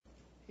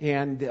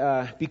And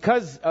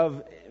because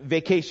of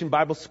Vacation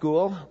Bible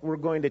School, we're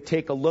going to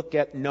take a look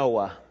at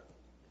Noah.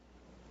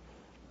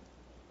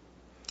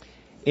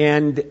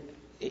 And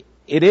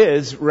it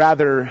is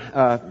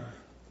rather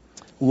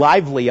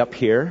lively up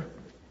here,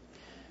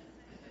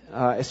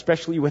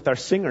 especially with our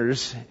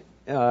singers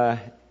and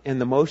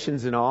the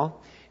motions and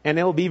all. And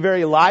it'll be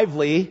very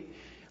lively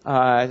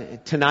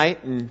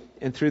tonight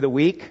and through the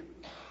week.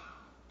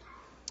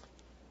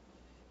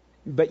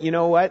 But you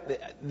know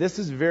what? This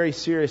is a very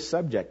serious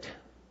subject.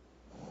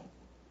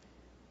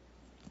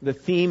 The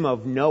theme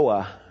of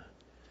Noah.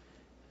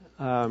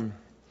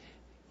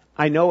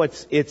 I know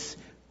it's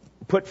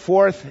put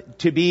forth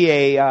to be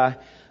a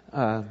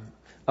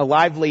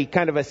lively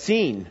kind of a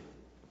scene,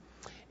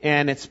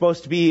 and it's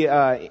supposed to be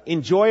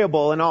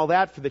enjoyable and all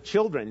that for the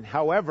children.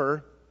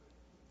 However,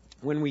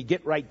 when we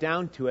get right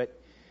down to it,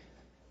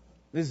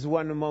 this is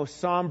one of the most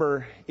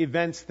somber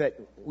events that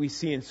we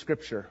see in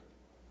Scripture.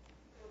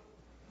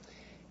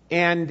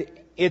 And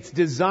it's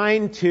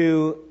designed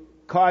to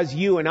cause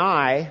you and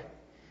I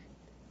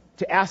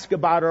to ask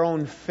about our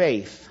own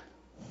faith.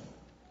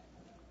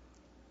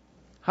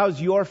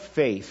 How's your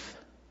faith?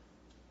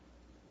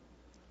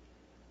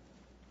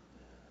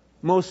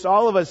 Most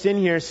all of us in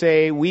here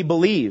say we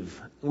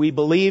believe. We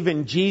believe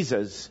in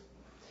Jesus.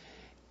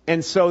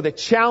 And so the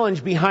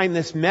challenge behind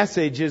this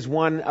message is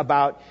one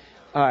about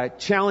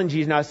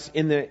challenging us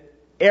in the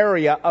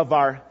area of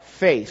our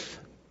faith.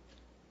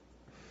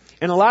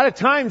 And a lot of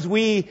times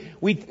we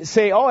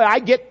say, oh, I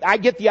get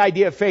the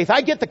idea of faith.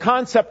 I get the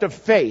concept of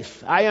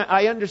faith.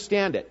 I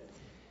understand it.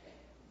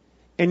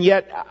 And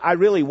yet I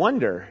really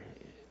wonder.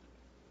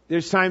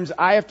 There's times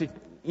I have to,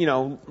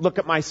 look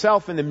at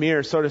myself in the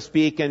mirror, so to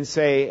speak, and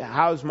say,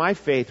 how's my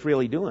faith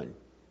really doing?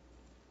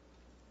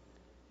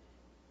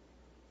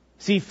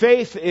 See,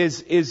 faith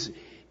is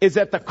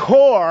at the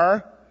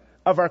core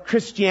of our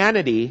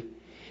Christianity.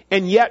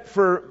 And yet,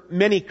 for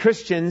many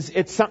Christians,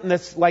 it's something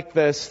that's like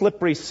the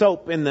slippery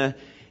soap in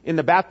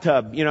the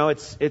bathtub.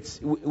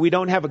 We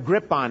don't have a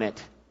grip on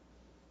it.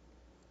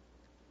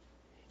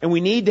 And we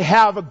need to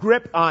have a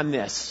grip on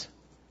this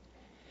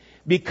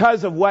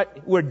because of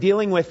what we're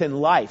dealing with in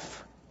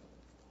life.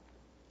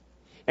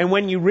 And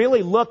when you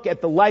really look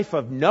at the life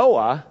of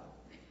Noah,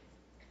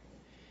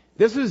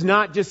 this is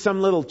not just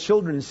some little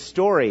children's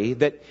story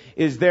that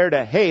is there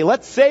to, hey,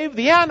 let's save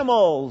the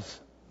animals.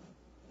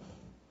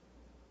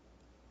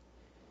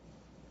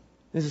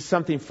 This is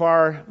something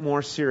far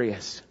more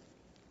serious.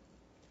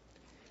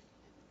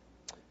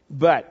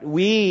 But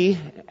we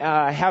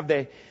have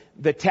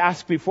the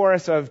task before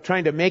us of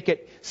trying to make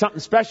it something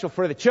special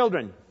for the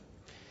children.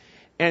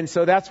 And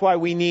so that's why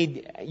we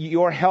need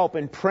your help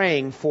in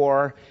praying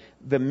for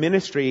the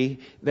ministry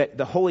that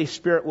the Holy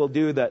Spirit will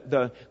do,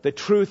 the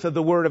truth of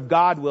the Word of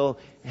God will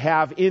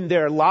have in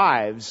their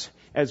lives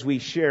as we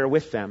share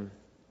with them.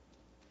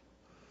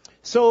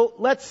 So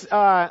let's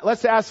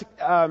ask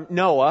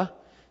Noah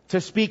to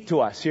speak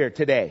to us here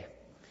today.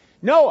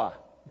 Noah,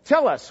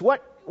 tell us,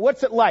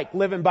 what's it like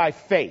living by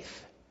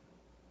faith?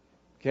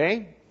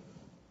 Okay?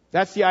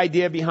 That's the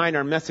idea behind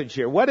our message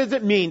here. What does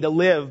it mean to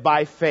live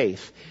by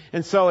faith?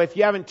 And so if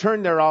you haven't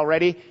turned there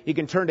already, you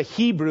can turn to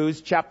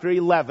Hebrews chapter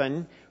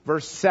 11,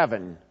 verse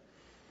 7.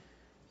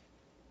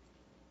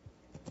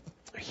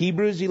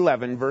 Hebrews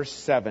 11, verse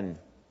 7.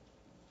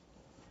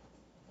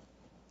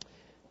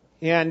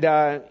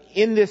 And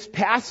in this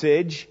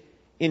passage,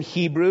 in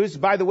Hebrews.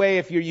 By the way,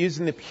 if you're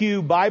using the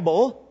Pew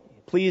Bible,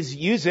 please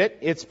use it.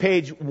 It's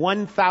page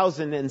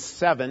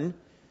 1007.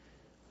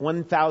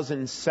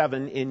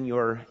 1007 in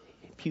your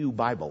Pew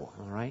Bible.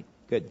 All right?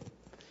 Good.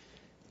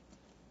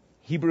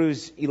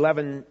 Hebrews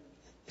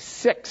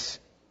 11:6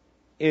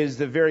 is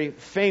the very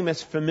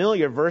famous,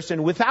 familiar verse.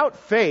 And without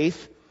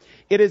faith,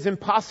 it is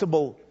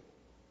impossible.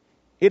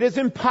 It is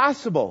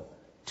impossible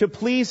to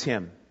please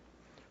Him.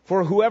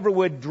 For whoever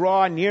would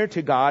draw near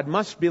to God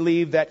must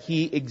believe that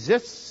He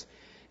exists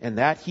and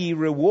that He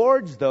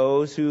rewards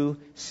those who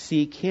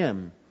seek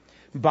Him.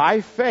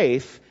 By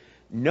faith,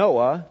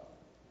 Noah,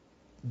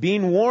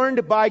 being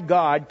warned by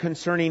God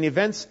concerning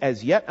events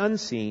as yet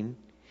unseen,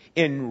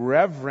 in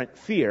reverent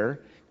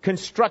fear,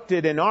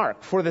 constructed an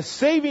ark for the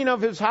saving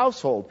of his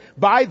household.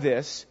 By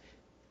this,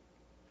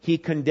 he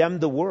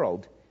condemned the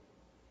world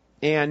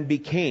and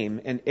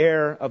became an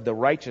heir of the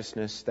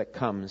righteousness that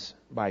comes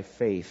by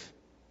faith.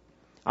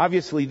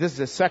 Obviously, this is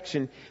a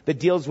section that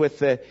deals with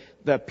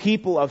the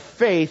people of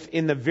faith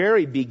in the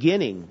very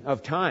beginning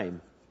of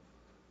time.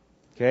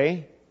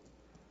 Okay?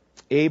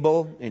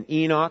 Abel and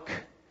Enoch,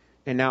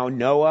 and now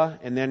Noah,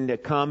 and then to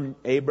come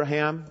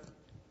Abraham.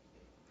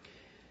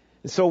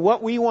 And so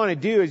what we want to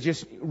do is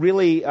just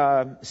really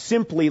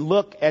simply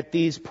look at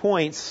these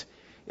points.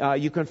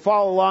 You can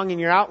follow along in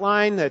your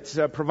outline that's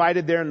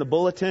provided there in the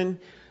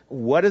bulletin.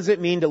 What does it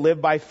mean to live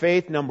by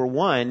faith? Number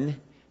one,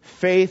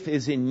 faith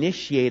is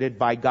initiated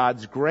by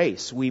God's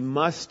grace. We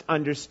must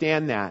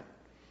understand that.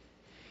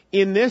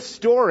 In this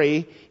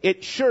story,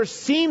 it sure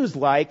seems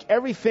like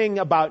everything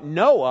about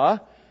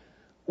Noah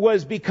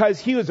was because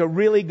he was a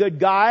really good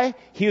guy,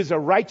 he was a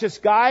righteous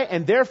guy,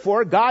 and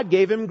therefore God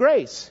gave him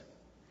grace.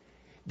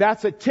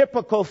 That's a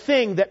typical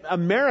thing that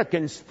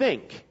Americans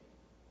think,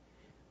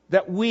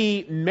 that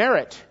we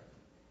merit,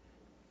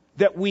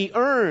 that we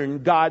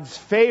earn God's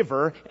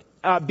favor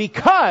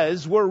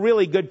because we're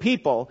really good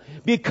people,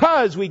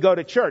 because we go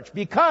to church,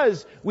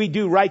 because we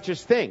do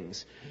righteous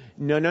things.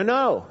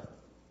 No.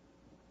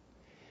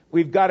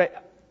 We've got it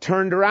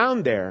turned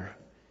around there.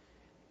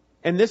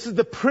 And this is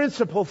the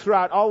principle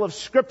throughout all of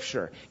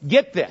Scripture.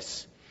 Get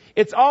this.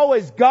 It's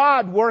always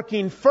God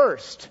working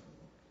first.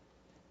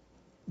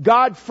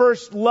 God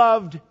first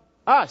loved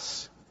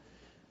us.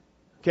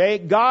 Okay?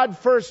 God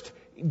first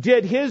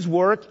did His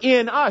work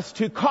in us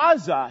to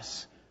cause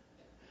us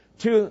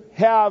to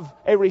have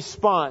a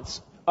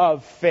response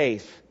of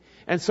faith.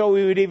 And so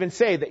we would even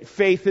say that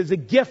faith is a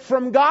gift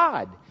from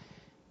God.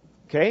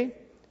 Okay?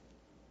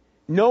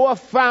 Noah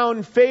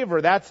found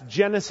favor. That's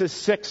Genesis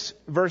 6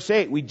 verse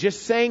 8. We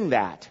just sang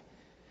that.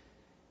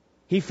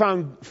 He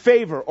found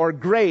favor or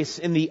grace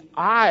in the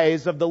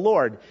eyes of the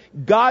Lord.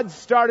 God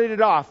started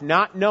it off,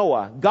 not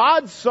Noah.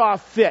 God saw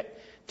fit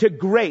to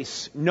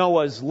grace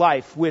Noah's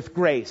life with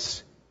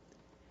grace.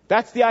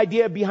 That's the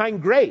idea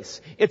behind grace.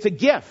 It's a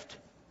gift.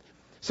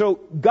 So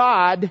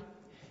God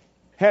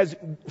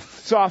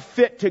saw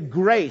fit to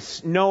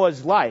grace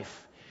Noah's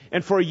life.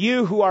 And for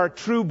you who are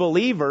true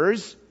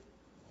believers,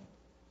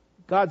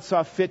 God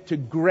saw fit to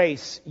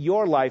grace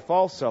your life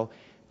also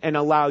and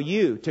allow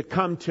you to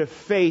come to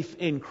faith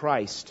in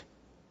Christ.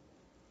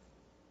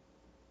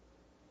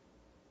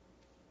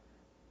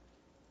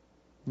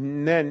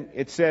 And then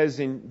it says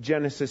in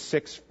Genesis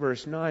 6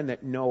 verse 9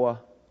 that Noah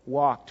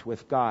walked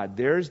with God.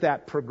 There's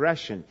that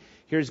progression.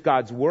 Here's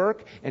God's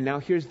work, and now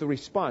here's the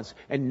response.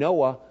 And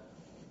Noah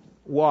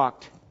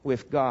walked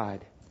with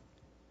God.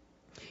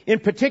 In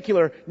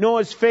particular,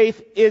 Noah's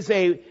faith is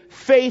a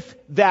faith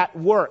that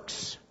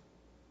works.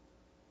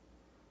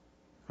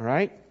 All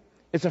right?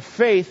 It's a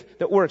faith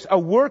that works. A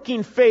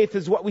working faith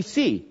is what we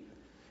see.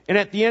 And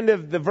at the end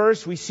of the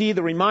verse, we see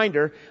the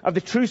reminder of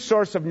the true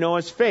source of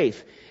Noah's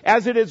faith.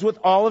 As it is with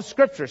all of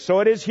Scripture,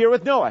 so it is here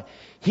with Noah.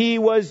 He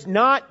was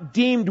not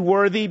deemed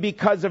worthy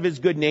because of his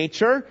good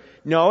nature.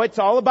 No, it's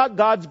all about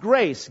God's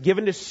grace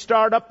given to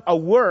start up a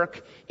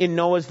work in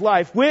Noah's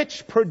life,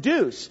 which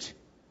produced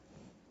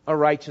a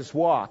righteous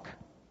walk.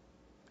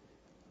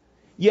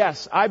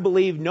 Yes, I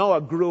believe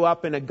Noah grew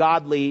up in a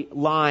godly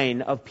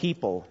line of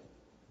people.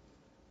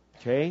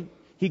 Okay?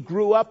 He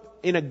grew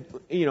up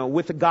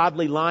with a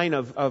godly line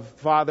of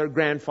father,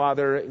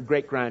 grandfather,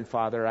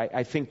 great-grandfather.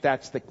 I think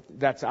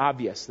that's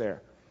obvious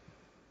there.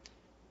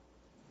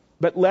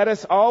 But let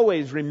us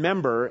always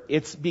remember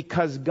it's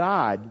because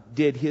God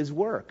did His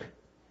work.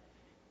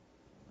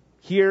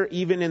 Here,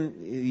 even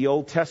in the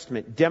Old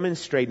Testament,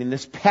 demonstrating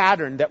this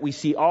pattern that we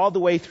see all the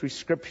way through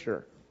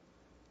Scripture.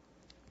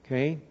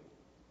 Okay?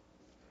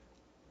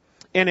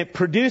 And it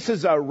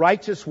produces a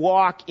righteous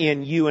walk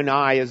in you and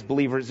I as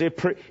believers.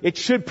 It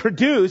should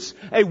produce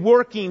a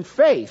working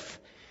faith,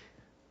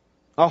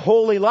 a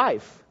holy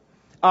life,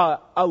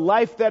 a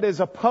life that is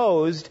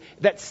opposed,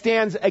 that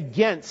stands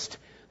against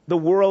the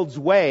world's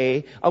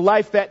way, a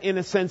life that in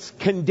a sense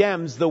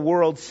condemns the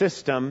world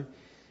system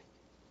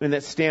and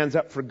that stands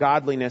up for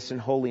godliness and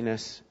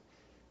holiness.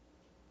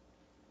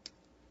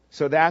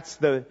 So that's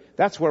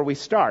where we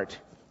start.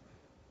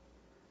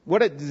 What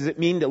does it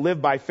mean to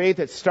live by faith?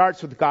 It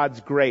starts with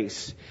God's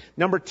grace.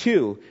 Number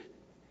 2,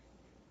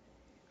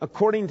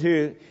 according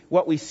to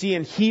what we see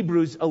in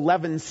Hebrews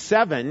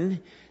 11:7,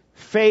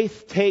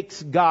 faith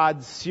takes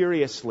God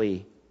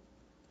seriously.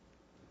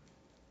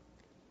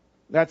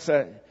 That's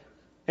an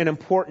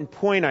important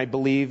point, I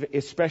believe,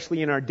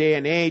 especially in our day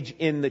and age,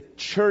 in the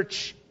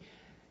church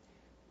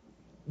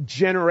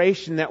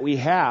generation that we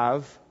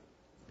have.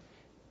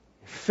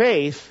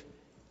 Faith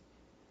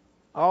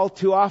all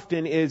too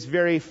often is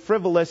very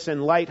frivolous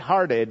and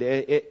lighthearted.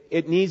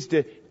 It needs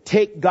to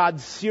take God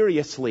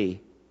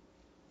seriously.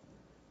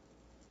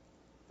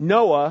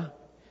 Noah,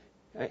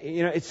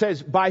 it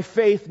says, by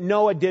faith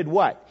Noah did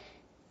what?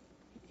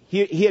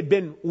 He had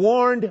been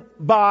warned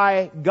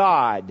by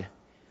God.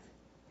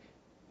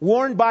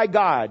 Warned by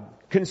God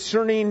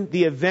concerning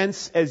the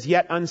events as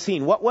yet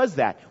unseen. What was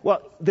that?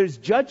 Well, there's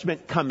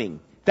judgment coming.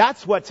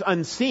 That's what's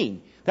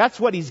unseen. That's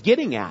what he's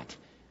getting at.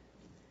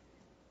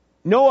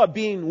 Noah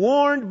being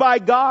warned by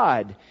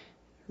God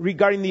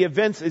regarding the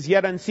events as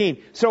yet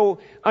unseen. So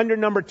under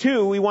number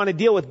 2, we want to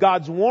deal with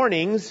God's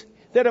warnings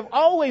that have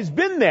always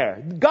been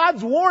there.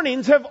 God's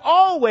warnings have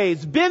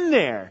always been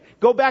there.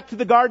 Go back to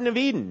the Garden of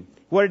Eden.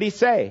 What did He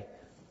say?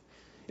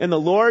 And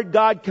the Lord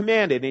God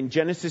commanded in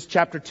Genesis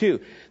chapter 2,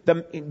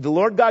 the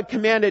Lord God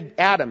commanded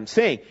Adam,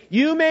 saying,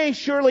 you may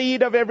surely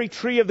eat of every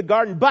tree of the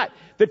garden, but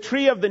the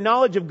tree of the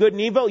knowledge of good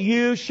and evil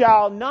you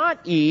shall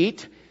not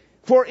eat,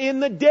 for in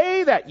the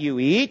day that you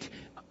eat,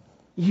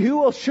 you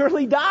will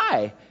surely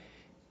die.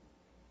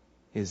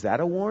 Is that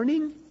a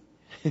warning?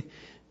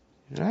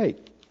 Right.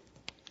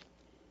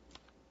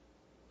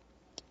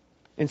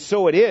 And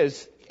so it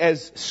is,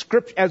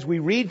 as we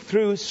read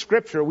through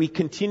Scripture, we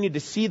continue to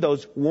see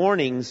those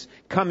warnings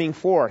coming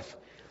forth.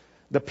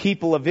 The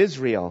people of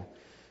Israel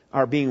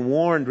are being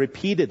warned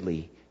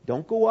repeatedly.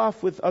 Don't go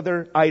off with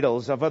other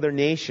idols of other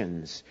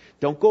nations.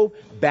 Don't go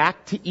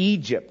back to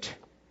Egypt.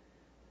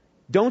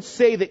 Don't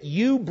say that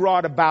you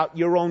brought about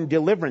your own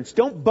deliverance.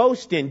 Don't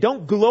boast in,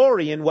 don't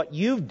glory in what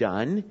you've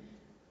done.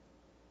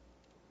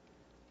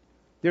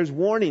 There's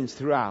warnings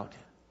throughout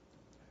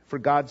for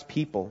God's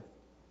people.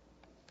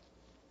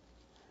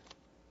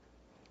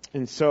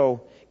 And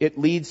so it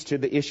leads to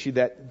the issue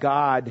that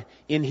God,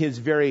 in His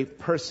very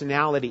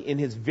personality, in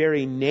His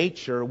very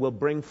nature, will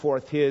bring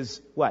forth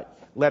His, what?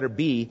 Letter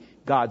B,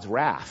 God's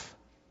wrath.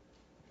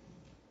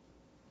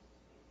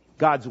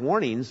 God's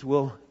warnings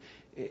will,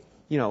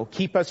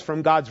 keep us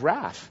from God's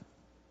wrath.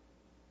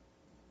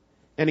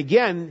 And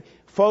again,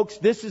 folks,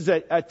 this is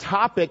a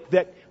topic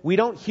that we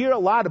don't hear a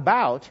lot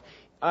about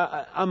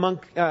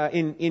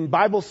in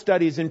Bible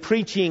studies and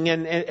preaching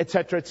and et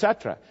cetera, et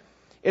cetera.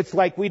 It's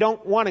like we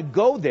don't want to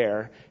go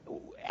there.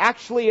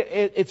 Actually,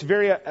 it's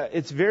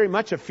very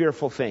much a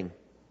fearful thing.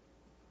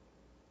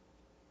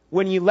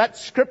 When you let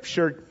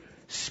Scripture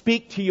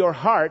speak to your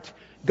heart,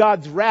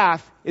 God's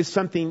wrath is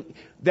something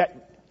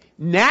that,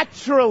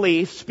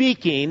 naturally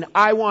speaking,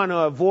 I want to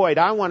avoid.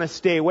 I want to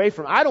stay away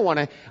from. I don't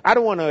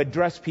want to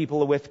address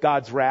people with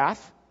God's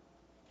wrath.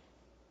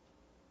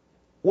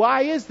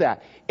 Why is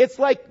that? It's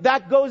like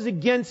that goes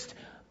against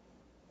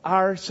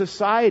our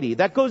society.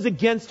 That goes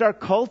against our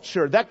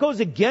culture. That goes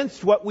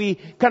against what we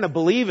kind of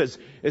believe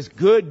as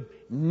good,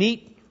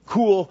 neat,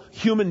 cool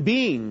human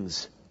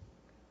beings.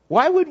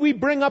 Why would we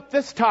bring up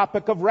this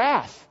topic of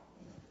wrath?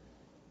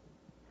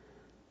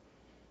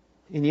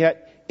 And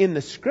yet, in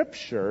the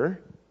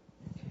Scripture,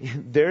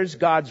 there's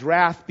God's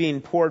wrath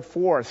being poured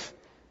forth.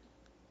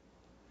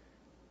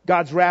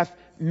 God's wrath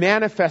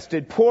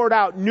manifested, poured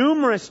out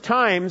numerous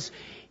times,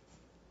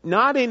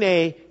 not in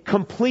a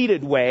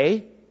completed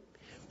way,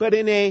 but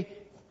in a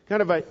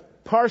kind of a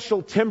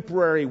partial,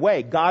 temporary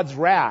way. God's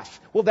wrath.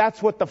 Well, that's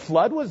what the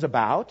flood was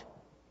about.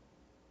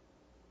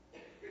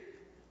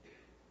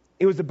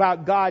 It was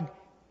about God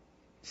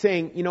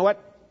saying, you know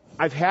what?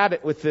 I've had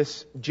it with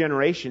this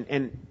generation,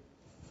 and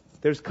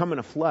there's coming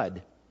a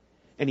flood.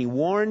 And He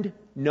warned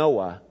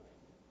Noah.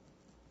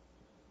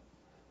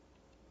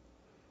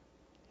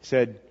 He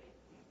said,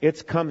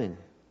 it's coming.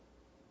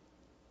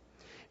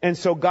 And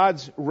so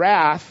God's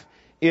wrath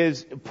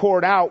is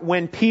poured out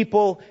when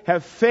people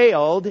have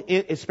failed,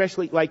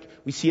 especially like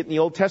we see it in the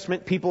Old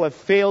Testament, people have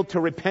failed to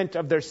repent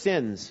of their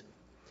sins.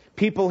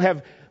 People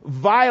have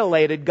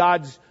violated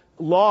God's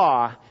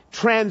law,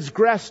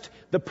 transgressed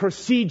the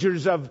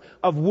procedures of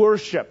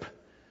worship.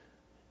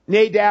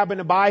 Nadab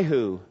and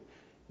Abihu,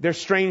 their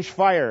strange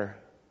fire,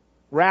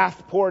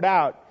 wrath poured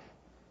out.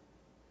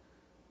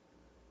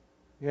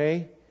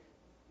 Okay?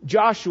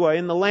 Joshua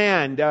in the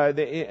land,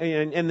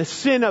 and the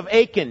sin of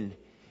Achan.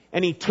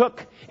 And he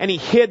took and he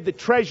hid the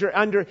treasure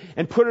under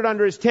and put it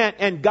under his tent.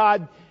 And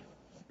God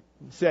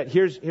said,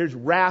 here's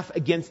wrath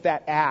against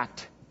that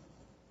act.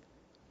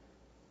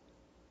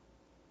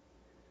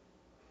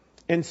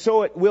 And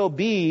so it will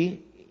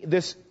be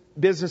this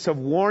business of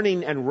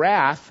warning and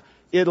wrath.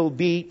 It'll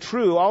be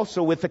true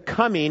also with the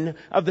coming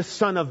of the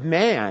Son of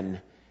Man.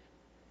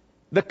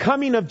 The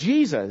coming of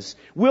Jesus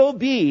will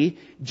be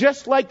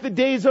just like the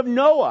days of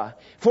Noah.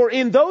 For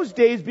in those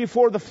days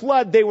before the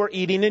flood, they were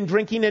eating and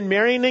drinking and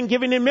marrying and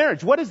giving in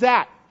marriage. What is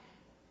that?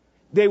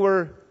 They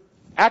were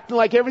acting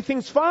like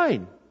everything's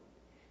fine.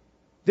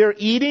 They're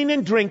eating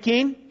and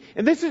drinking.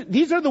 And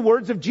these are the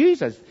words of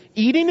Jesus.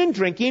 Eating and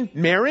drinking,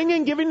 marrying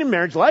and giving in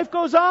marriage. Life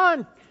goes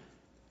on.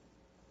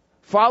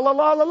 Fa la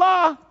la la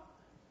la.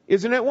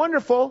 Isn't it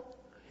wonderful?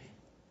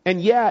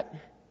 And yet,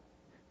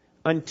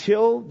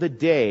 until the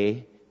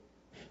day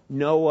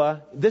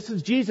Noah, this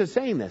is Jesus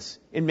saying this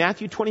in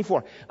Matthew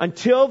 24.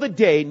 Until the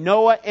day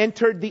Noah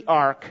entered the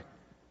ark,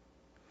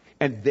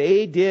 and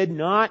they did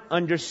not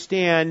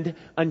understand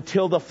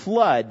until the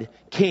flood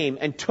came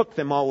and took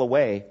them all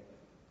away.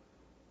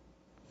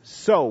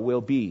 So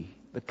will be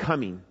the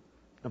coming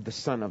of the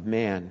Son of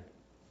Man.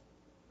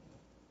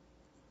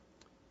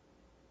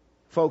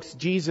 Folks,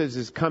 Jesus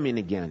is coming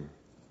again.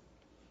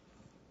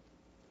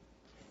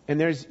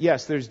 And there's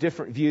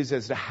different views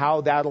as to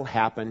how that'll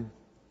happen.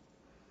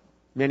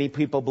 Many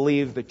people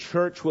believe the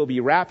church will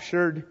be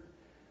raptured,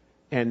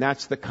 and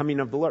that's the coming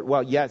of the Lord.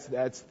 Well, yes,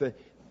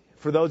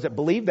 for those that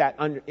believe that,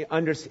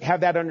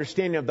 have that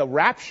understanding of the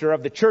rapture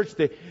of the church,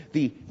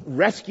 the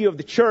rescue of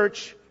the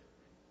church.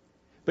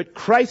 But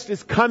Christ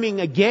is coming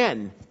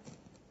again.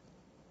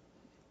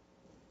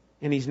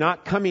 And He's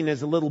not coming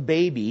as a little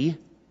baby.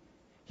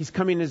 He's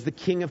coming as the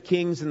King of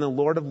Kings and the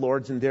Lord of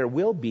Lords, and there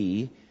will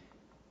be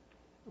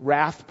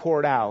wrath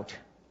poured out.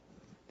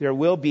 There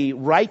will be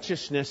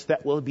righteousness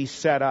that will be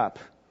set up.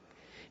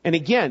 And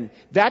again,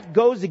 that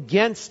goes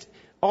against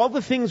all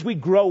the things we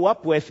grow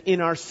up with in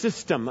our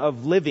system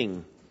of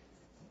living.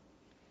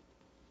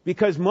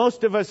 Because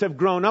most of us have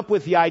grown up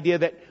with the idea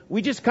that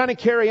we just kind of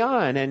carry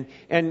on,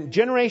 and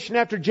generation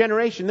after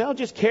generation, they'll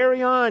just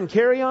carry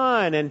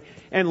on,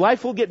 and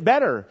life will get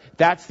better.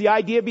 That's the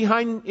idea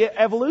behind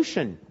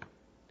evolution.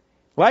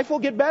 Life will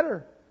get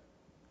better.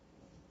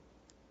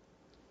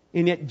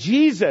 And yet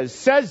Jesus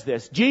says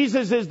this.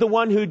 Jesus is the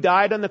one who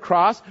died on the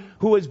cross,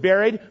 who was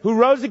buried, who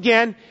rose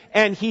again,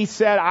 and he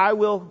said, I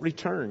will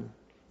return.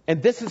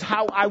 And this is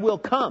how I will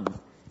come.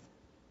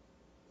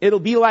 It'll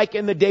be like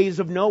in the days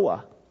of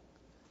Noah.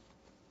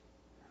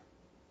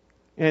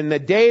 And the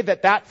day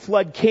that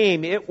flood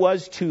came, it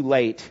was too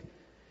late.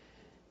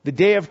 The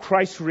day of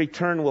Christ's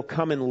return will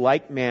come in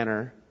like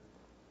manner.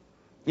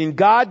 And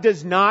God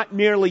does not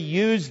merely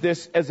use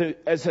this as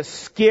a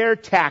scare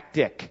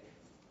tactic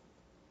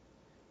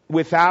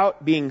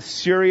without being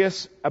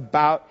serious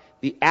about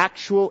the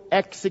actual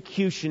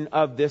execution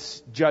of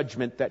this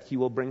judgment that He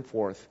will bring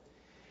forth.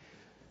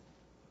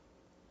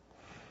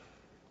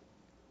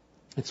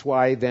 That's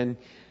why then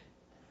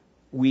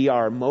we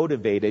are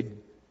motivated,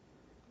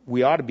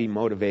 we ought to be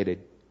motivated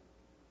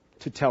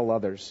to tell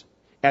others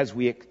as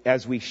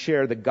we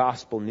share the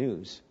gospel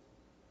news.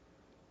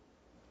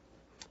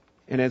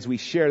 And as we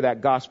share that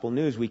gospel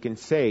news, we can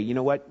say, you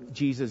know what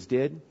Jesus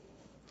did?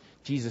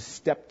 Jesus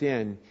stepped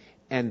in,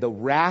 and the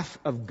wrath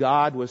of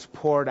God was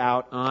poured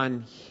out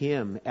on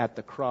Him at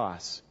the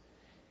cross.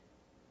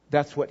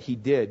 That's what He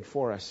did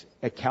for us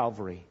at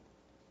Calvary.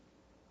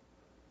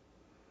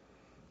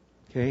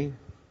 Okay?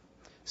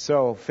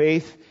 So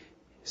faith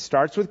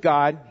starts with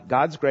God,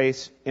 God's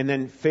grace, and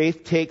then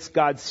faith takes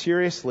God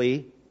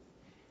seriously.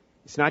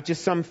 It's not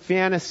just some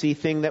fantasy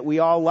thing that we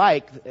all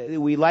like.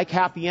 We like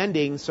happy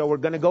endings, so we're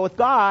going to go with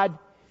God.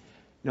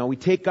 No, we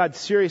take God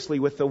seriously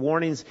with the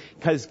warnings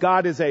because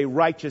God is a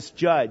righteous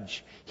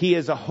judge. He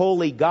is a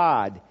holy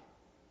God.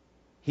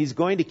 He's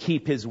going to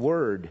keep His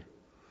word.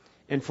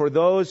 And for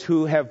those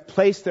who have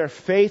placed their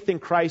faith in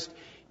Christ,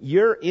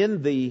 you're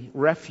in the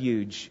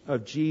refuge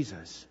of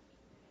Jesus.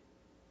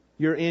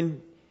 You're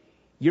in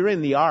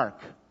the ark.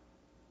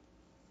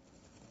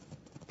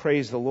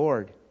 Praise the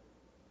Lord.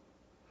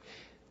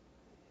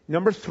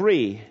 Number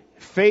 3,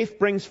 faith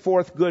brings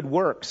forth good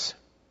works.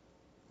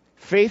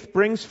 Faith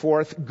brings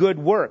forth good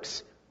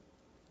works.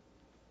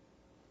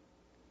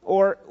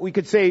 Or we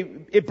could say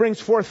it brings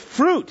forth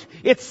fruit.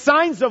 It's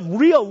signs of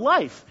real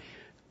life.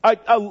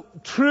 A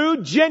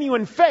true,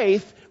 genuine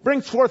faith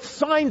brings forth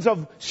signs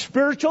of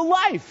spiritual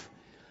life.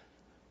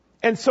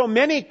 And so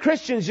many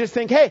Christians just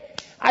think, hey,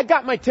 I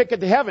got my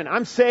ticket to heaven.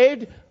 I'm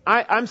saved.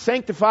 I'm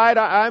sanctified.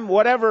 I'm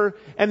whatever.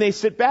 And they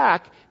sit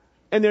back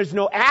and there's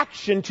no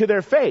action to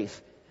their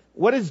faith.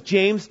 What does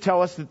James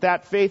tell us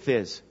that faith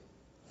is?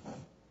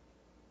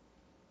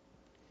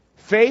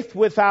 Faith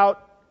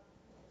without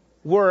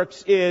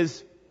works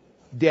is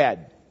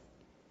dead.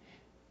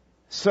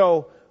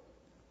 So,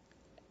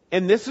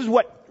 and this is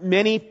what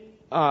many,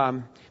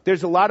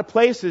 there's a lot of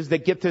places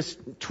that get this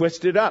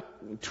twisted up,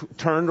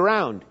 turned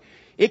around.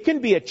 It can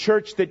be a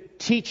church that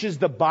teaches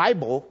the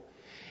Bible.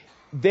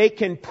 They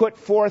can put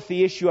forth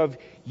the issue of,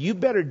 you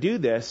better do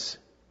this,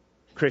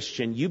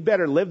 Christian. You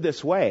better live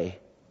this way.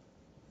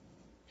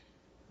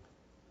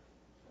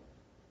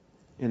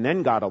 And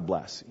then God will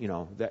bless. You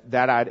know,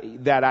 that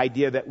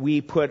idea that we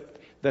put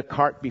the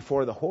cart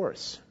before the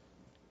horse.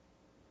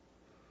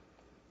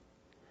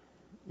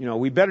 You know,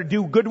 we better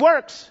do good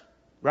works,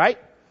 right?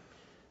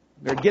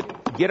 Better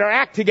get our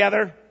act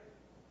together.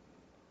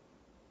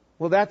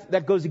 Well,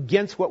 that goes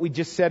against what we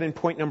just said in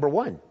point number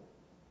 1.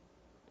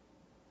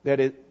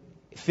 That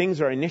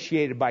things are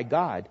initiated by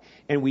God.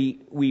 And we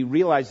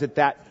realize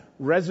that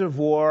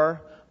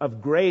reservoir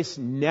of grace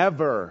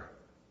never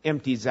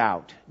empties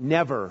out.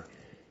 Never.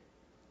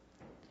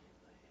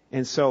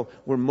 And so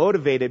we're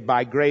motivated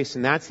by grace.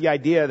 And that's the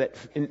idea that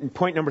in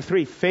point number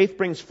 3, faith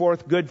brings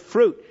forth good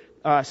fruit.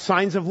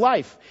 Signs of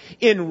life.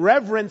 In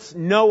reverence,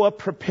 Noah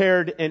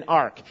prepared an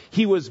ark.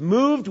 He was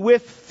moved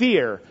with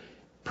fear,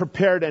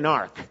 prepared an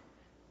ark.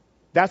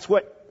 That's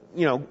what,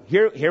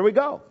 here we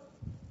go.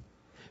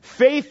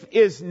 Faith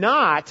is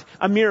not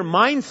a mere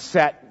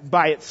mindset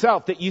by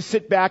itself that you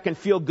sit back and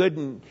feel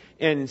good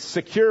and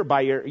secure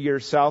by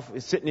yourself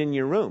sitting in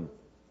your room.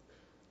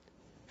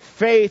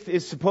 Faith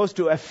is supposed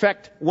to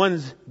affect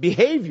one's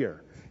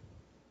behavior,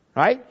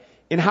 right?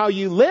 In how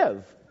you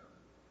live.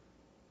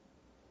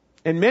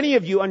 And many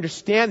of you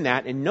understand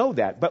that and know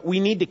that, but we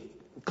need to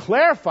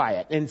clarify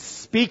it and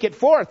speak it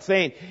forth,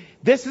 saying,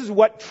 this is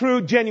what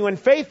true, genuine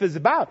faith is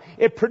about.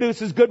 It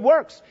produces good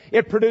works.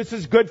 It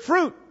produces good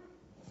fruit.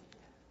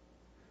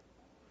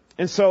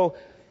 And so,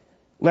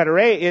 letter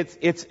A,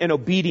 it's an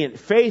obedient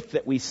faith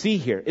that we see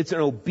here. It's an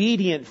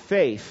obedient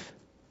faith.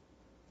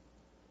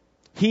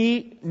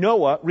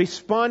 Noah,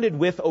 responded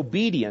with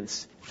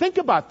obedience. Think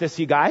about this,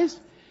 you guys.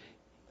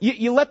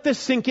 You let this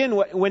sink in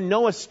when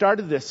Noah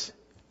started this.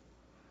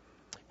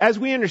 As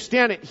we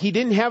understand it, he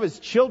didn't have his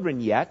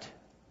children yet.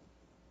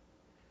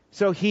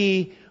 So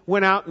he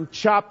went out and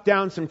chopped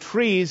down some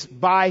trees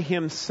by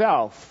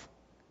himself.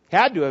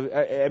 Had to have,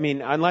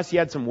 unless he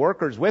had some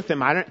workers with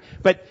him.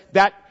 But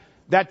that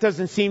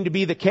doesn't seem to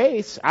be the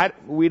case.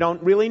 We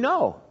don't really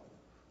know.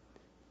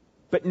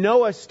 But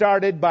Noah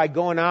started by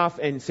going off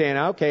and saying,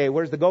 okay,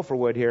 where's the gopher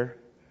wood here?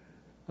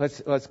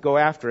 Let's go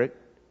after it.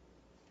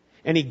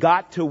 And he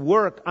got to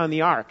work on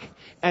the ark.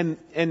 And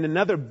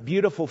another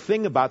beautiful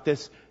thing about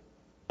this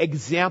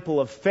example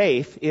of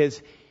faith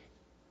is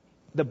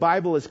the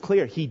Bible is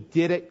clear. He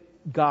did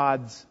it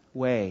God's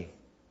way.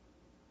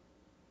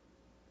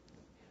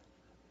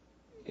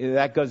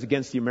 That goes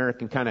against the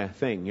American kind of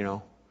thing, you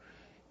know.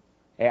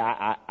 Hey,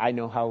 I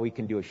know how we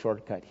can do a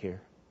shortcut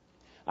here.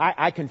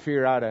 I can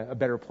figure out a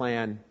better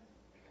plan.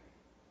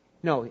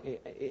 No,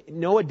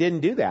 Noah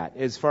didn't do that.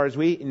 As far as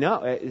we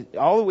know,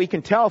 all that we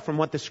can tell from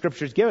what the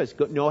Scriptures give us,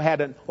 Noah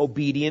had an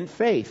obedient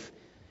faith.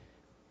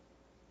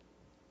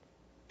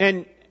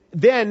 And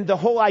then the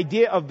whole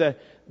idea of the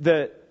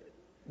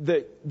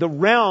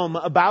realm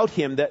about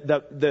him,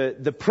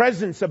 the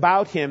presence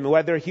about him,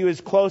 whether he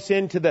was close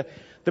into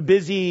the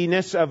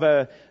busyness of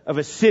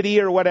a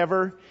city or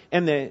whatever,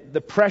 and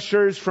the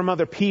pressures from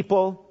other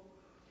people.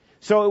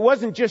 So it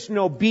wasn't just an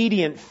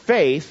obedient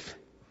faith,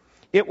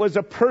 it was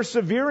a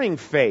persevering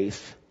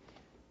faith.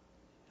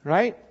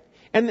 Right?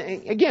 And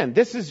again,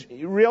 this is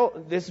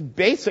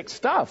basic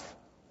stuff.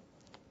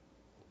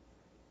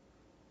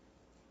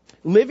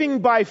 Living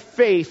by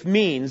faith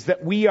means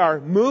that we are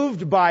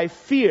moved by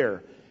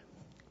fear.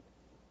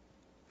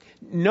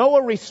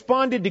 Noah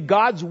responded to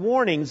God's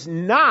warnings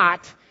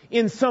not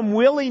in some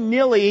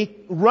willy-nilly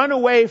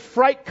runaway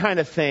fright kind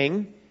of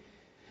thing,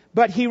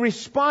 but he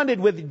responded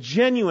with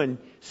genuine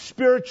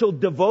spiritual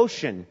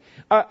devotion,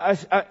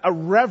 a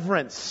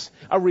reverence,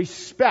 a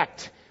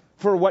respect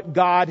for what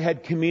God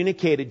had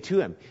communicated to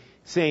him,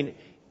 saying,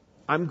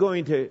 I'm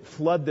going to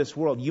flood this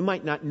world. You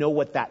might not know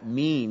what that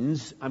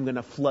means, I'm going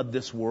to flood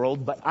this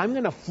world, but I'm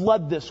going to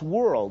flood this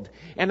world,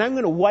 and I'm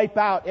going to wipe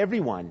out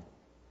everyone.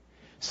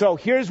 So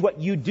here's what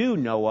you do,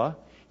 Noah.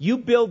 You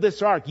build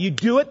this ark. You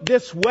do it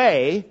this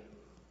way.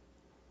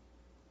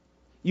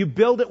 You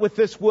build it with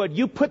this wood.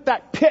 You put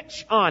that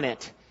pitch on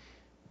it.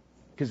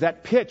 Because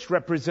that pitch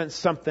represents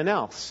something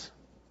else.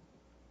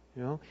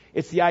 You know,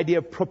 it's the idea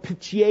of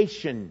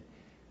propitiation.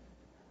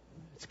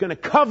 It's going to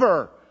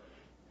cover.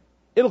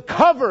 It'll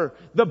cover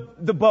the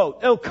boat.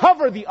 It'll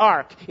cover the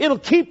ark. It'll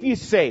keep you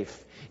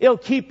safe. It'll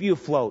keep you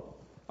afloat.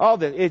 All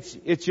that.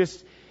 It's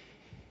just,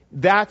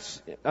 that's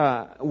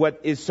what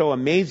is so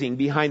amazing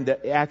behind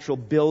the actual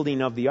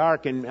building of the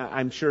ark. And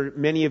I'm sure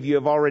many of you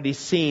have already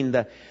seen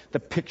the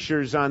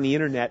pictures on the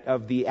internet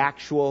of the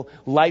actual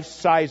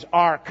life-size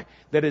ark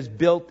that has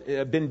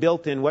been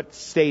built in, what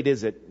state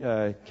is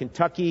it?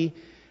 Kentucky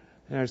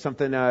or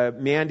something.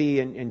 Mandy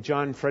and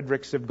John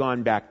Fredericks have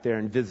gone back there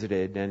and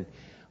visited,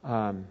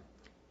 and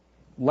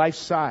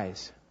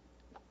life-size.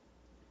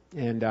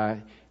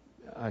 And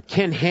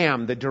Ken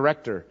Ham, the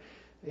director,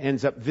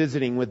 ends up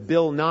visiting with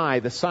Bill Nye,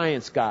 the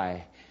science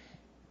guy.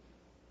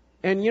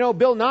 And you know,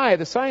 Bill Nye,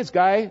 the science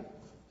guy,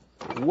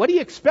 what do you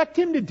expect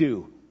him to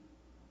do?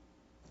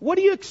 What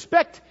do you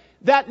expect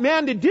that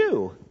man to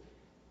do?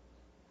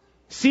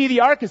 See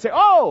the ark and say,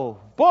 oh,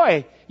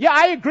 boy, yeah,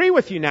 I agree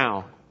with you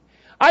now.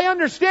 I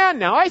understand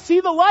now. I see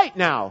the light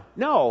now.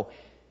 No.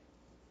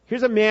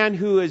 Here's a man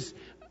who is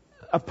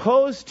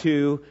opposed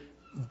to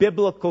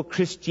biblical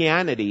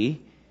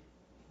Christianity.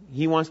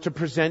 He wants to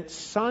present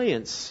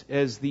science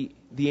as the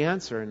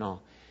answer and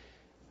all.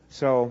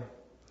 So,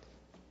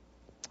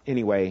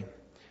 anyway,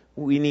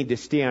 we need to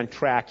stay on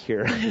track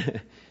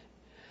here.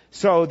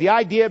 So, the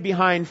idea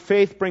behind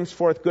faith brings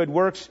forth good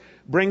works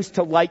brings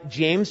to light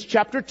James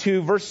chapter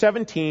 2, verse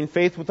 17,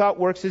 faith without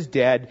works is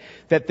dead,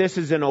 that this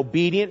is an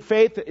obedient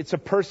faith, it's a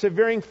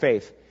persevering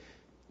faith.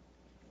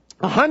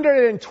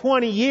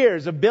 120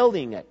 years of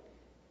building it.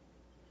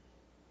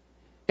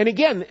 And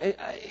again,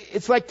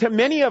 it's like to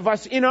many of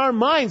us in our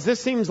minds, this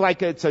seems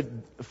like it's a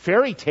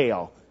fairy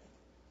tale.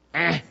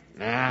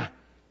 Nah.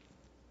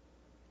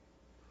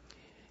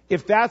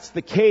 If that's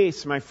the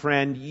case, my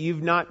friend,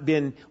 you've not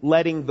been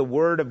letting the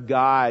Word of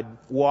God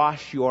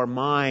wash your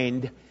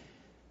mind.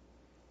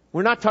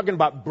 We're not talking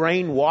about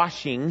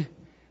brainwashing.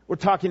 We're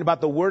talking about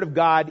the Word of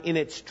God in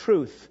its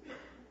truth,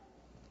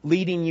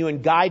 leading you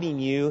and guiding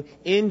you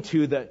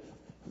into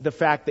the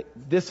fact that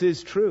this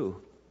is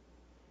true.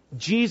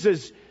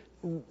 Jesus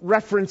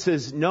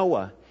references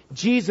Noah.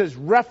 Jesus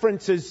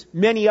references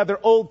many other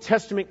Old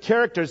Testament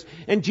characters.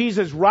 And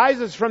Jesus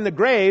rises from the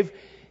grave.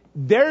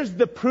 There's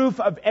the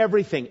proof of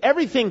everything.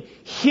 Everything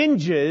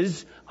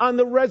hinges on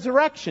the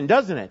resurrection,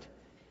 doesn't it?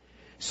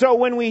 So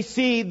when we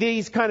see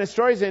these kind of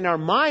stories in our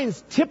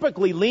minds,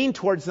 typically lean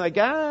towards like,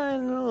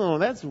 no,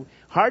 that's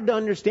hard to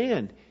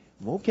understand.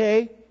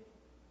 Okay.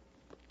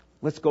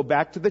 Let's go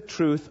back to the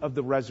truth of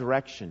the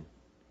resurrection.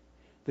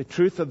 The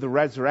truth of the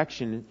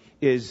resurrection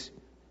is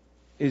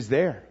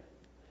there.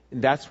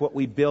 And that's what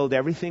we build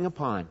everything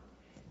upon.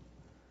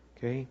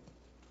 Okay?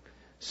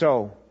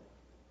 So,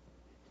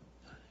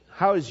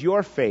 how is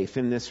your faith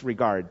in this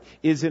regard?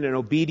 Is it an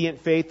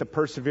obedient faith, a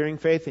persevering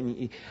faith?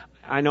 And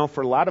I know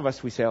for a lot of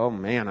us, we say, oh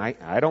man,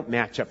 I don't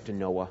match up to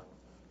Noah.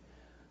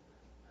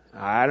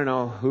 I don't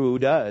know who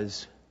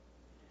does.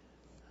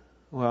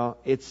 Well,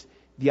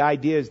 the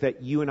idea is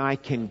that you and I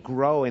can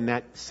grow in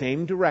that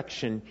same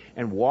direction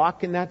and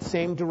walk in that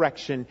same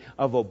direction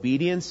of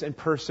obedience and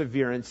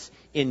perseverance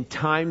in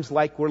times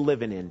like we're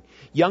living in.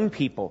 Young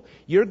people,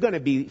 you're going to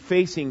be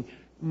facing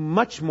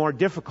much more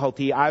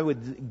difficulty, I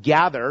would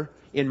gather,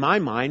 in my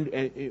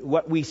mind,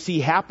 what we see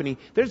happening.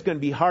 There's going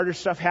to be harder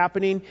stuff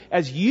happening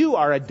as you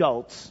are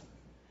adults.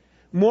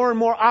 More and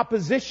more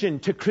opposition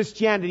to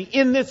Christianity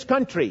in this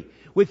country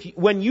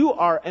when you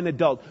are an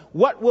adult.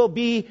 What will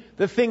be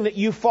the thing that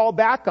you fall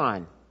back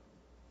on?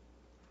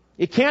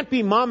 It can't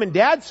be mom and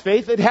dad's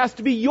faith. It has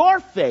to be your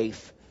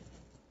faith.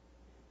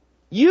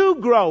 You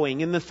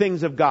growing in the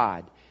things of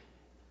God.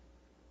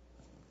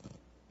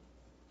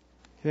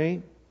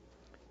 Okay?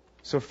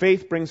 So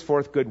faith brings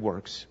forth good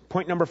works.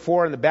 Point number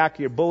 4 in the back of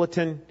your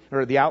bulletin,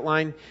 or the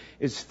outline,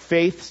 is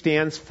faith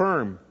stands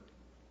firm.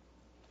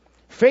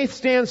 Faith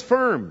stands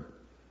firm.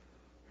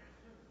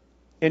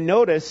 And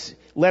notice,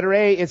 letter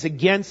A is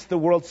against the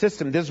world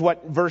system. This is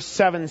what verse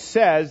 7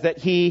 says, that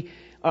he,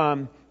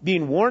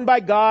 being warned by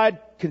God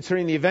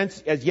concerning the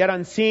events as yet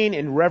unseen,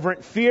 in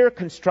reverent fear,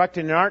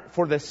 constructed an ark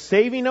for the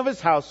saving of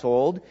his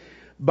household.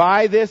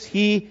 By this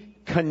he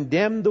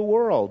condemned the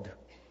world.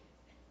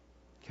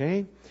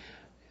 Okay?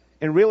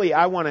 And really,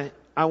 I want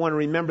to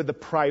remember the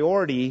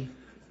priority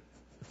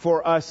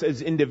for us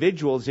as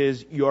individuals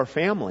is your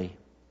family.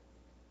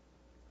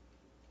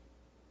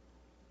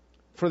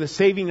 For the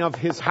saving of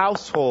his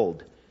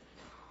household.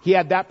 He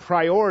had that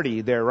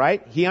priority there,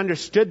 right? He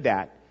understood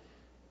that.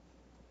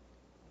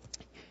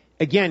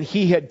 Again,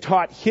 he had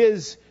taught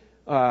his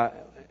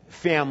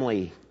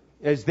family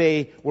as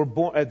they were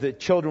born, the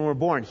children were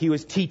born. He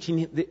was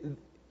teaching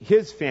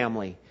his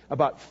family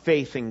about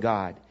faith in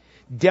God,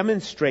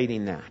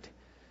 demonstrating that.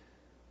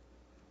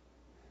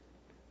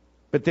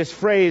 But this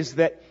phrase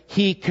that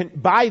he can,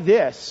 by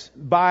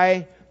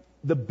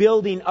the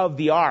building of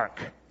the ark,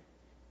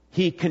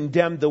 he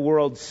condemned the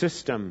world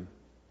system.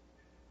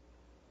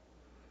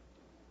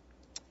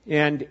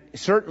 And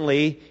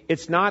certainly,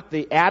 it's not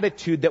the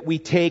attitude that we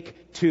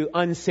take to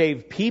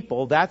unsaved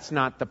people. That's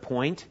not the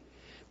point.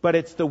 But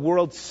it's the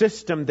world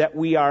system that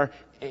we are,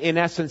 in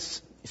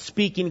essence,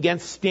 speaking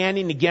against,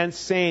 standing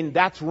against, saying,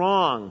 that's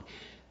wrong.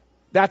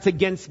 That's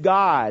against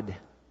God.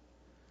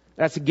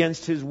 That's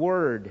against His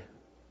Word.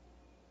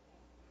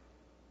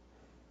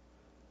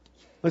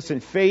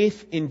 Listen,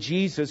 faith in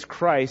Jesus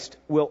Christ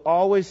will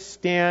always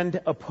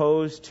stand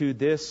opposed to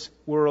this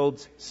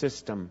world's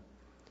system.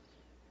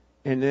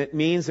 And it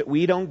means that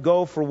we don't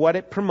go for what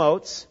it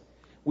promotes.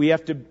 We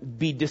have to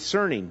be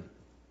discerning.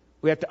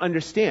 We have to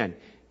understand.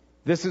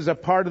 This is a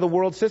part of the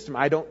world system.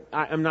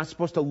 I'm not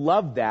supposed to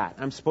love that.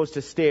 I'm supposed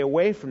to stay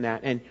away from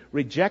that and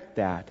reject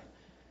that.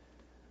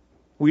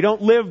 We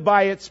don't live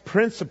by its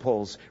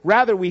principles.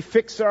 Rather, we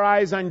fix our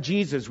eyes on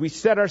Jesus. We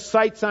set our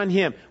sights on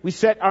Him. We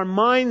set our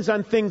minds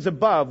on things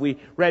above. We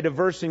read a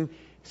verse in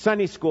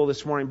Sunday school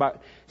this morning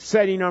about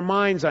setting our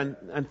minds on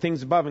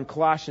things above in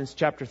Colossians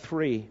chapter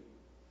 3.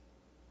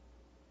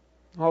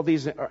 All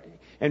these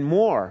and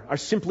more are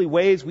simply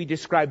ways we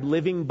describe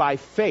living by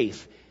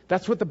faith.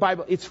 That's what the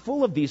Bible, it's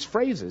full of these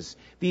phrases,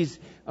 these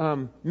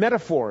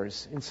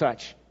metaphors and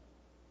such.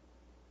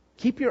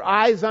 Keep your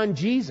eyes on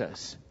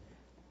Jesus.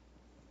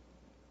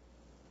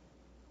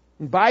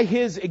 By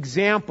his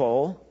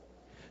example,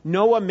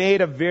 Noah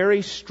made a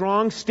very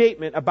strong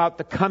statement about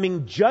the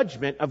coming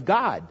judgment of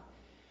God.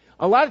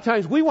 A lot of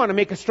times we want to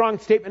make a strong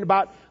statement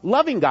about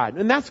loving God,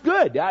 and that's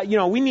good.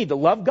 We need to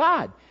love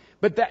God.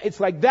 But it's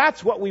like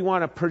that's what we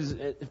want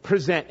to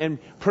present and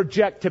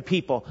project to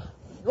people.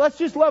 Let's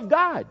just love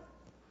God.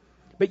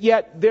 But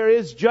yet there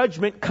is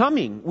judgment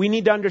coming. We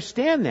need to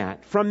understand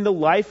that from the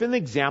life and the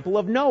example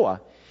of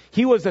Noah.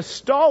 He was a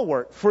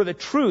stalwart for the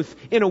truth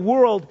in a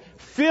world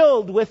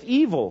filled with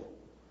evil.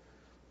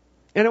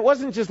 And it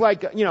wasn't just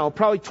like,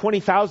 probably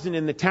 20,000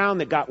 in the town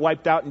that got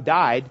wiped out and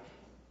died.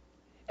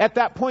 At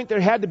that point,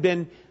 there had to have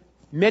been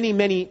many,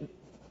 many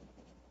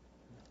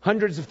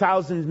hundreds of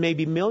thousands,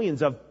 maybe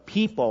millions of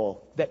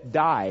people that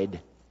died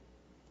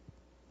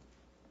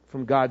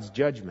from God's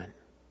judgment.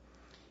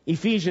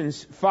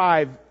 Ephesians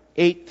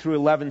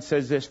 5:8-11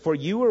 says this, "For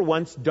you were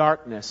once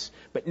darkness,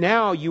 but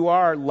now you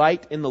are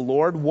light in the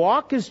Lord.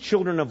 Walk as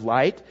children of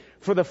light,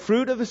 for the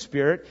fruit of the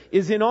Spirit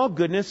is in all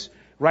goodness,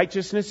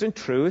 righteousness, and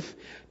truth,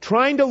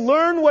 trying to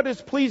learn what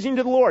is pleasing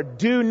to the Lord.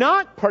 Do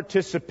not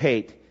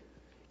participate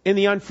in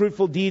the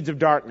unfruitful deeds of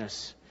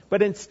darkness,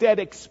 but instead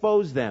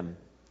expose them."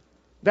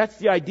 That's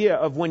the idea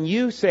of when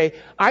you say,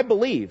 I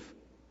believe,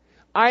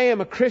 I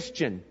am a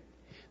Christian.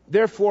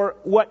 Therefore,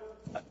 what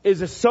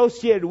is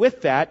associated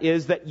with that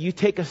is that you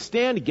take a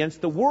stand against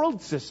the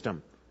world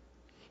system.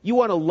 You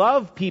want to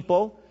love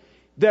people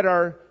that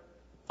are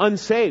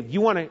unsaved. You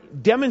want to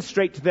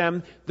demonstrate to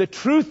them the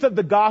truth of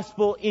the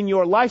gospel in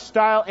your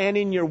lifestyle and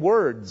in your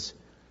words.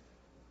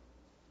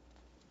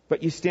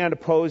 But you stand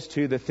opposed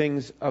to the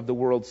things of the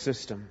world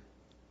system.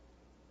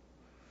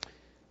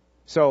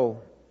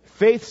 So,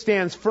 faith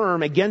stands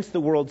firm against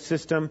the world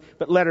system,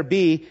 but letter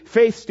B,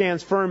 faith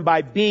stands firm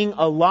by being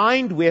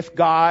aligned with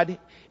God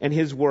and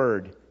His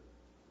Word.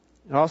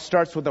 It all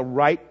starts with a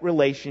right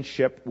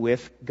relationship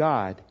with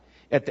God.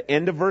 At the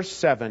end of verse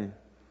 7,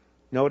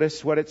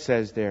 notice what it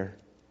says there.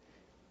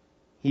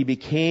 He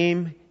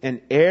became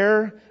an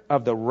heir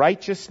of the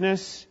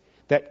righteousness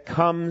that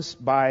comes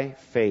by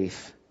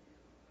faith.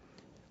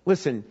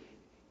 Listen,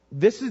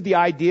 this is the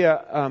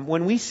idea,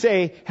 when we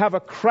say have a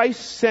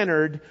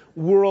Christ-centered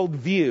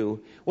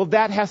worldview, well,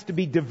 that has to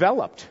be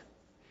developed.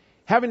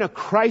 Having a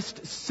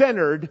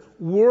Christ-centered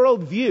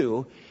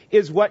worldview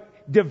is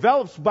what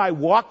develops by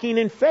walking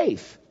in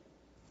faith.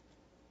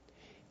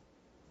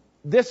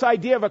 This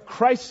idea of a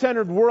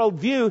Christ-centered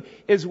worldview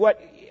is what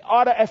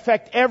ought to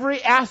affect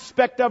every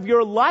aspect of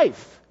your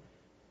life.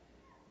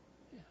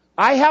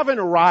 I haven't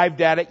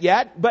arrived at it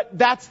yet, but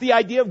that's the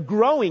idea of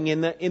growing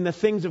in the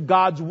things of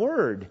God's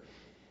Word.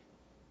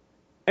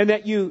 And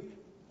that you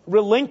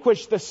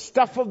relinquish the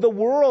stuff of the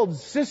world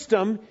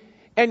system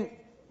and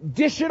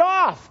dish it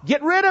off.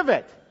 Get rid of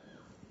it.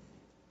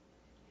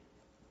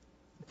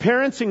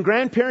 Parents and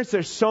grandparents,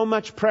 there's so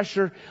much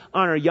pressure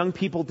on our young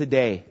people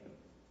today.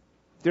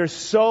 There's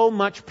so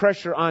much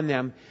pressure on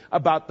them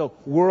about the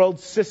world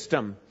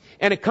system.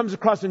 And it comes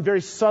across in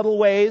very subtle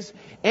ways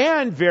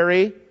and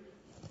very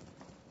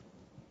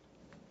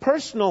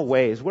personal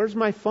ways. Where's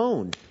my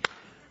phone?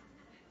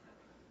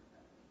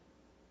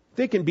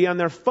 They can be on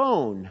their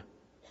phone.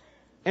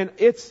 And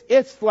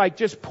it's like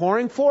just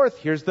pouring forth.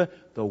 Here's the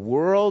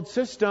world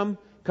system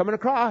coming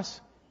across.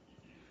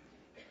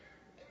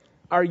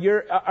 Are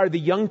the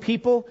young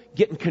people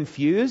getting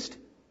confused?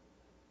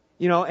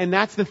 You know, and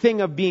that's the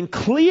thing of being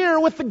clear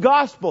with the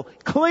gospel,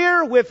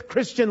 clear with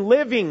Christian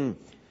living,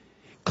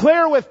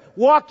 clear with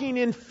walking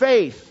in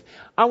faith.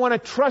 I want to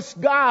trust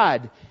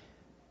God.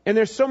 And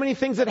there's so many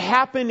things that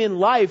happen in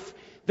life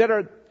that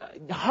are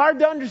hard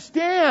to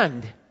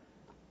understand.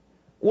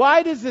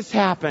 Why does this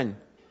happen?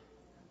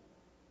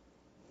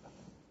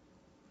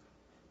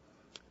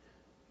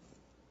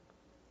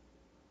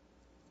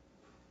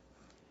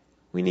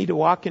 We need to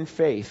walk in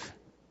faith.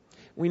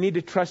 We need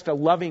to trust a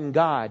loving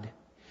God.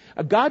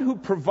 A God who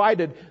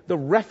provided the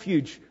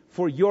refuge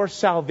for your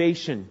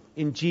salvation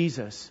in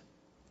Jesus.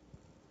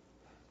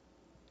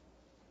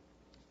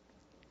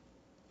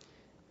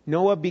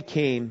 Noah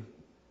became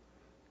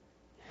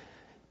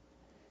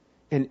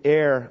an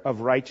heir of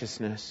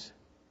righteousness.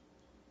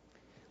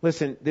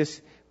 Listen,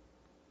 this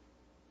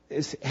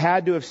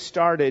had to have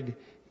started,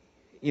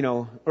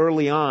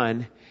 early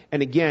on.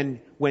 And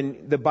again,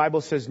 when the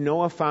Bible says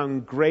Noah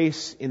found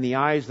grace in the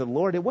eyes of the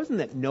Lord, it wasn't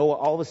that Noah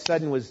all of a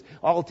sudden was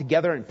all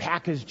together and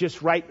packaged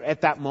just right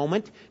at that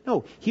moment.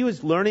 No, he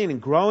was learning and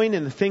growing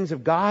in the things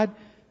of God.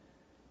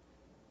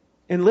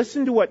 And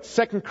listen to what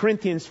 2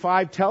 Corinthians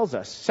 5 tells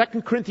us.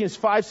 2 Corinthians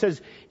 5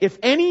 says, if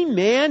any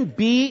man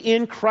be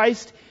in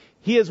Christ,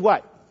 he is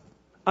what?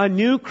 A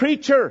new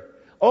creature.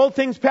 Old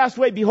things pass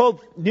away. Behold,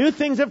 new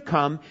things have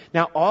come.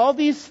 Now all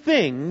these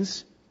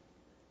things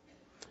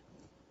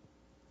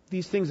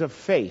of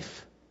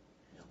faith,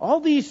 all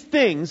these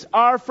things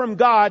are from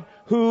God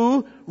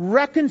who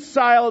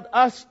reconciled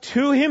us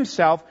to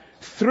Himself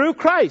through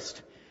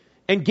Christ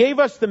and gave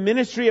us the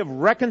ministry of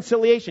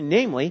reconciliation,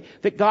 namely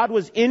that God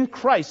was in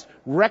Christ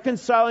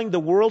reconciling the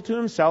world to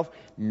Himself,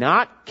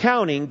 not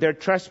counting their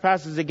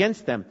trespasses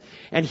against them.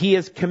 And He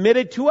has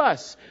committed to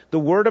us the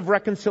word of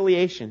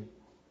reconciliation.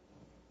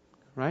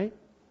 Right?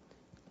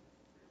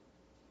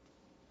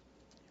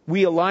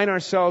 We align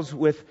ourselves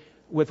with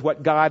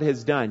what God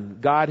has done.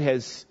 God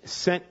has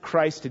sent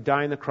Christ to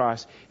die on the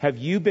cross. Have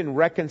you been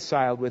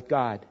reconciled with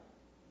God?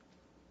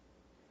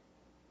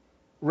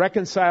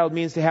 Reconciled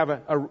means to have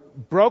a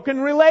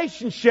broken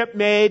relationship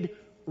made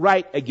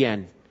right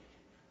again.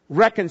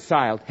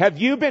 Reconciled. Have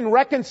you been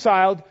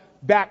reconciled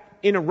back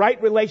in a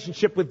right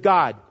relationship with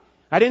God?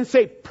 I didn't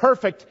say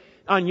perfect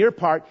on your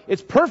part.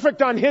 It's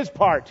perfect on His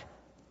part.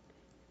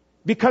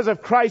 Because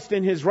of Christ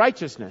and His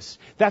righteousness.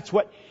 That's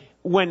what,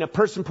 when a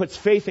person puts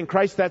faith in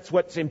Christ, that's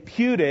what's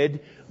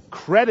imputed,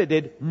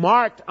 credited,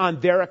 marked on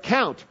their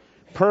account.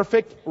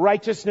 Perfect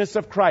righteousness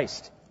of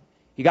Christ.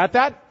 You got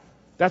that?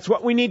 That's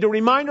what we need to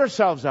remind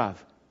ourselves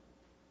of.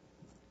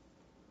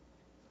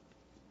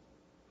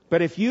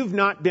 But if you've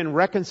not been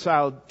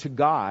reconciled to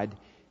God,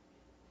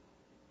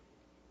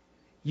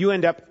 you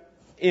end up,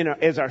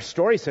 as our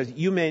story says,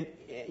 you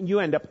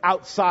end up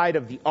outside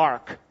of the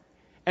ark.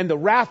 And the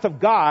wrath of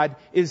God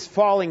is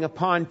falling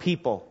upon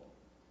people.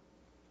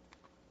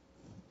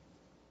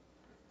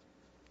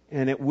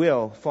 And it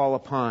will fall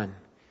upon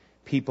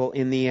people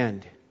in the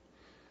end.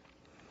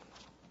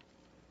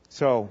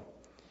 So,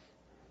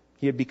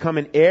 he had become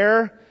an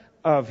heir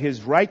of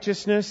His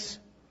righteousness.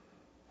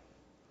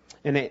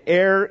 And an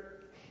heir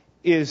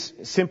is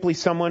simply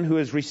someone who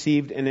has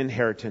received an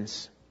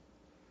inheritance.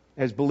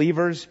 As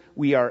believers,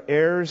 we are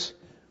heirs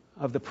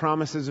of the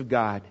promises of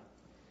God.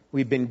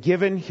 We've been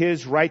given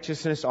His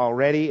righteousness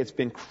already. It's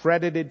been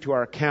credited to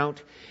our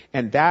account.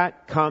 And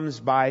that comes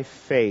by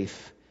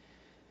faith.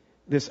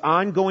 This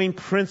ongoing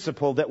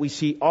principle that we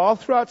see all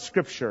throughout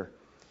Scripture.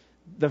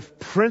 The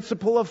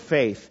principle of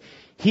faith.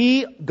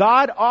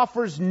 God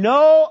offers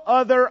no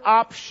other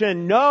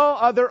option, no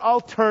other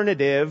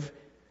alternative.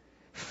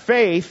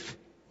 Faith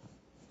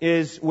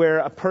is where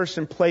a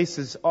person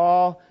places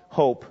all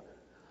hope,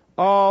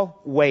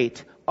 all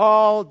weight,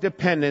 all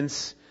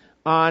dependence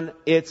on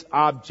its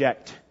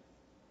object.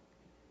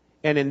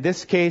 And in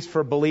this case,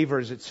 for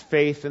believers, it's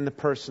faith in the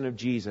person of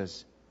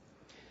Jesus.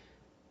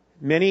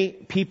 Many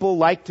people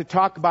like to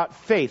talk about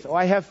faith. Oh,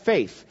 I have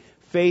faith.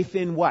 Faith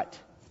in what?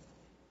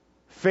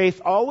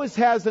 Faith always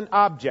has an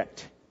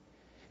object.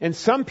 And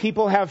some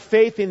people have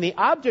faith in the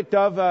object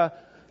of,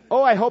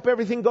 I hope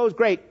everything goes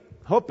great.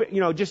 Hope,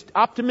 just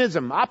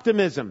optimism.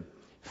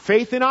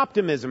 Faith in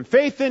optimism.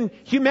 Faith in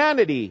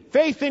humanity.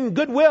 Faith in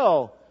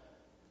goodwill.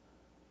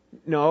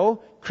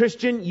 No,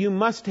 Christian, you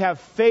must have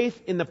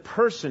faith in the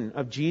person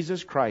of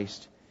Jesus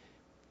Christ.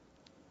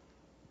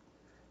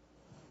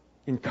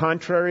 And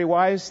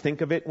contrary-wise,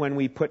 think of it when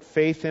we put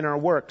faith in our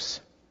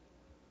works.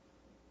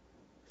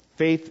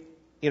 Faith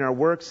in our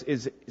works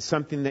is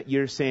something that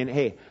you're saying,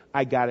 hey,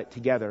 I got it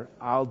together.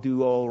 I'll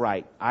do all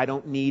right. I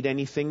don't need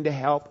anything to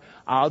help.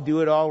 I'll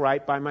do it all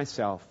right by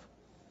myself.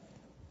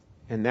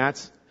 And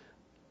that's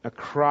a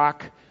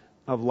crock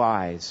of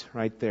lies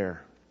right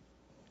there.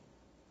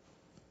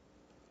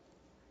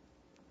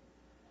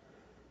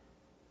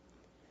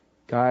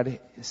 God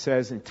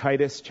says in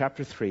Titus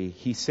chapter 3,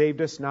 He saved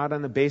us not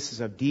on the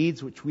basis of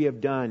deeds which we have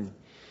done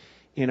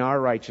in our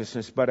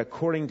righteousness, but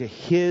according to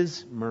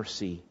His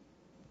mercy.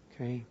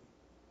 Okay?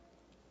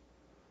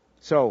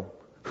 So,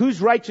 whose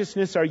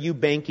righteousness are you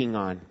banking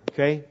on?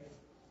 Okay?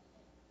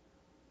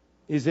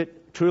 Is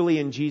it truly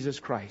in Jesus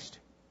Christ?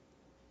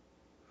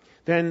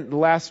 Then the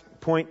last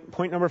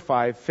point number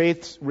 5,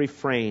 faith's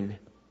refrain.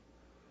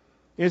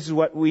 This is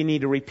what we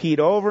need to repeat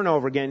over and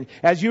over again.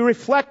 As you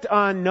reflect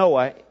on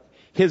Noah,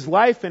 his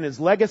life and his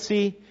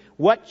legacy,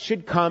 what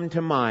should come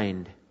to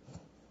mind?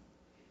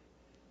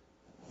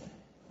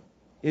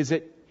 Is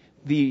it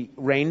the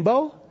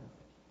rainbow?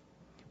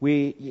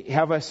 We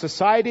have a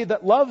society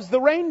that loves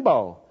the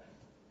rainbow.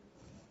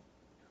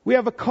 We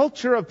have a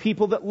culture of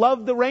people that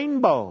love the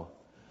rainbow.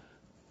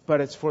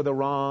 But it's for the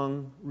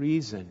wrong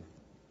reason.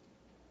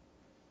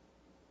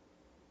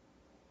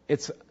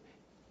 It's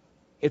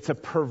a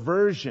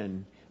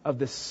perversion of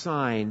the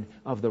sign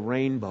of the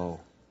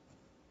rainbow.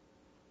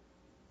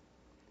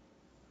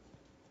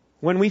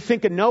 When we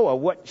think of Noah,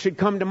 what should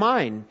come to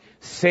mind?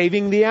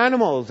 Saving the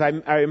animals.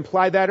 I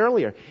implied that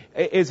earlier.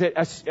 Is it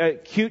a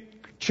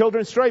cute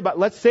children's story about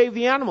let's save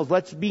the animals,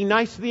 let's be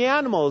nice to the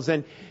animals,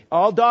 and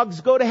all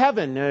dogs go to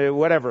heaven,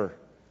 whatever?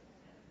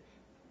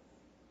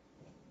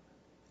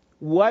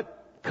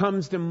 What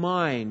comes to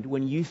mind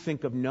when you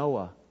think of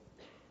Noah?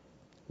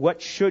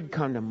 What should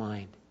come to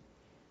mind?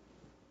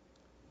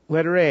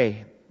 Letter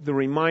A, the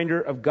reminder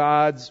of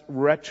God's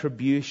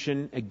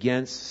retribution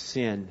against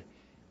sin.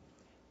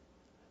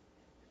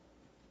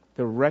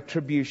 The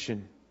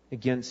retribution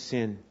against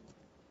sin.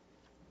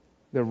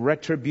 The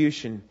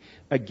retribution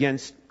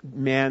against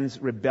man's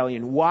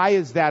rebellion. Why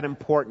is that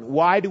important?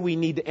 Why do we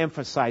need to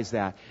emphasize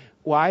that?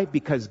 Why?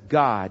 Because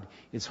God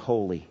is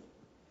holy.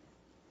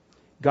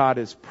 God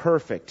is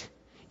perfect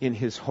in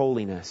His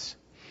holiness.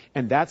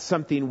 And that's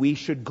something we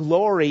should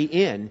glory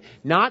in,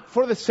 not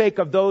for the sake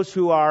of those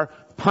who are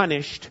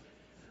punished,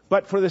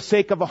 but for the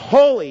sake of a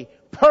holy,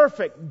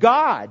 perfect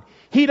God.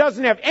 He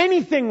doesn't have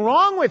anything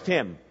wrong with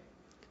Him.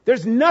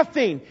 There's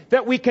nothing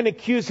that we can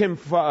accuse Him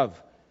of.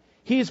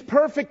 He is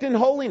perfect in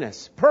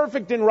holiness,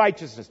 perfect in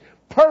righteousness,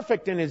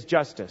 perfect in His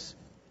justice.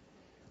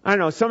 I don't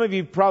know, some of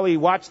you probably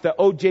watched the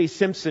O.J.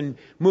 Simpson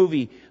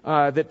movie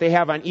that they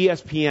have on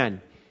ESPN.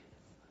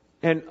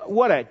 And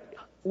what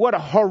a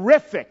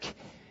horrific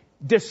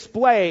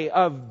display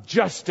of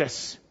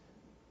justice.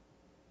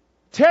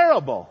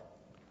 Terrible.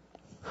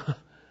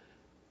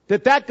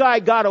 that guy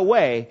got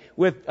away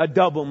with a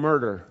double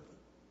murder.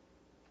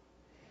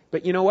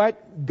 But you know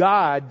what?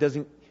 God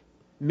doesn't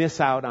miss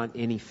out on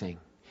anything.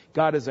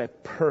 God is a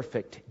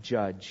perfect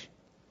judge.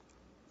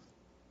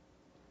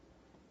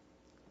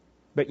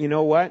 But you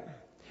know what?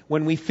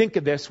 When we think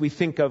of this, we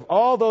think of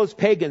all those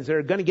pagans that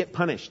are going to get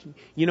punished.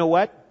 You know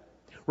what?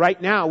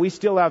 Right now, we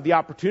still have the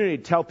opportunity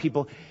to tell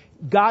people,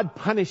 God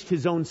punished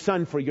His own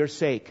Son for your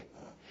sake.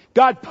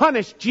 God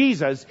punished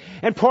Jesus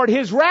and poured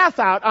His wrath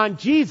out on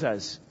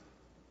Jesus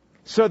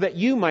so that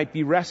you might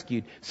be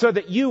rescued, so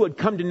that you would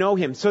come to know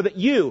Him, so that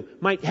you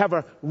might have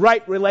a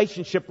right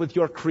relationship with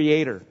your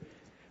Creator.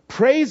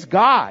 Praise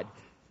God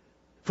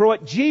for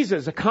what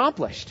Jesus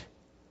accomplished.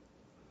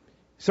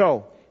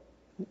 So,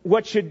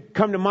 what should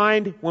come to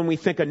mind when we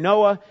think of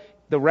Noah?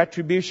 The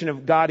retribution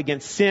of God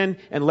against sin.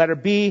 And letter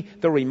B,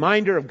 the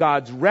reminder of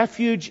God's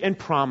refuge and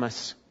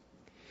promise.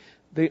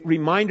 The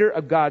reminder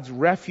of God's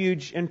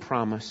refuge and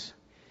promise.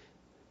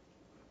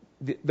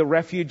 The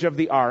refuge of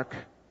the ark.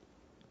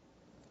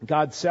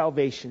 God's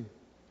salvation.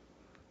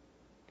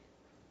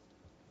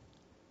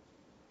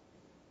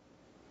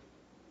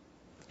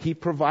 He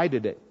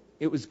provided it.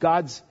 It was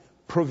God's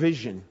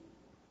provision.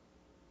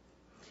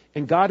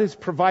 And God has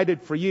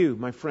provided for you,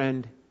 my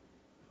friend.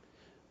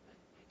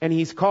 And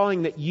He's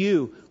calling that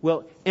you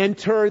will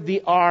enter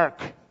the ark.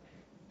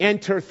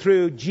 Enter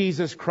through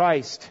Jesus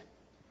Christ.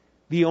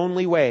 The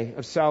only way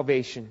of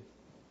salvation.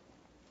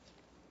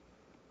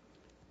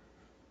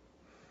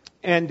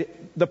 And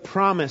the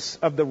promise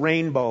of the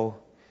rainbow.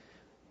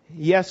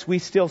 Yes, we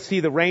still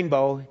see the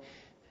rainbow.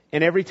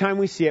 And every time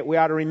we see it, we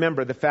ought to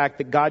remember the fact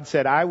that God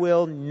said, I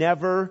will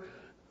never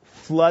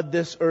flood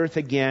this earth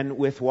again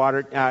with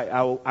water.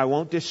 I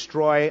won't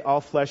destroy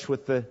all flesh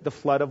with the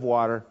flood of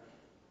water.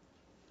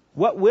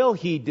 What will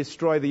He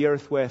destroy the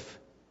earth with?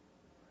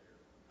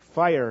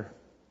 Fire.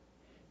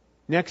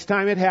 Next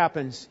time it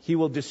happens, He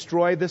will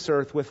destroy this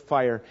earth with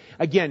fire.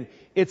 Again,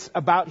 it's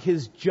about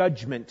His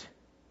judgment.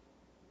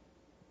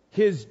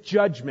 His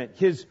judgment.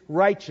 His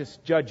righteous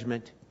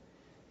judgment.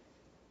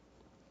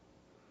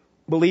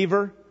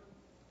 Believer,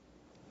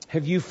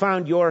 have you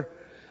found your...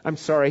 I'm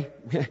sorry.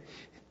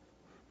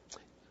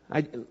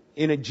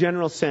 In a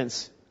general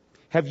sense,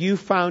 have you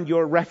found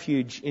your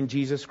refuge in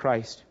Jesus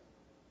Christ?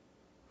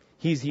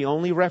 He's the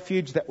only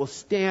refuge that will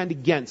stand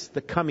against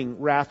the coming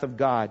wrath of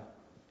God.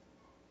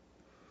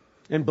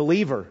 And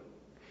believer,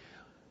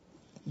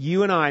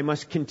 you and I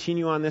must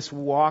continue on this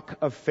walk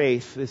of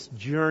faith, this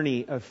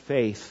journey of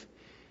faith.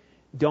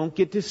 Don't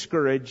get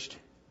discouraged.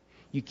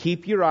 You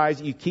keep your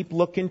eyes, you keep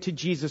looking to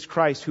Jesus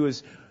Christ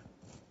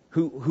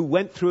who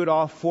went through it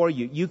all for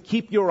you. You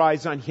keep your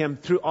eyes on Him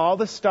through all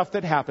the stuff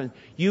that happened.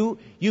 You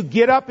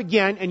get up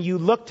again and you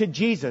look to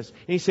Jesus.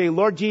 And you say,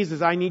 Lord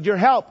Jesus, I need your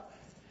help.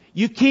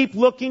 You keep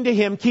looking to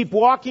Him, keep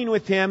walking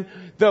with Him.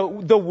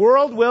 The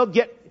world will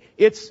get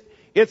its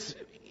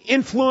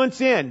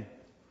influence in.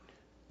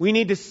 We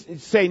need to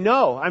say,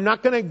 no, I'm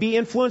not going to be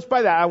influenced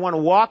by that. I want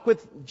to walk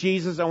with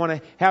Jesus. I want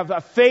to have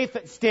a faith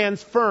that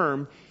stands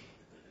firm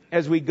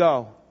as we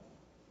go.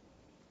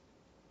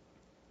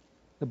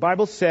 The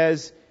Bible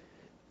says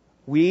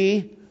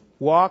we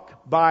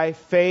walk by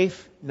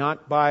faith,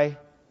 not by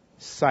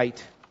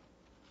sight.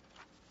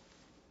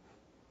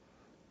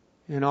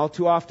 And all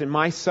too often,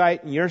 my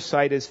sight and your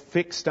sight is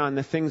fixed on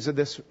the things of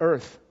this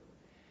earth.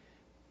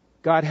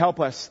 God help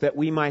us that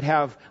we might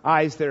have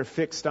eyes that are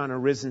fixed on a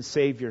risen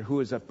Savior who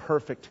is a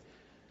perfect,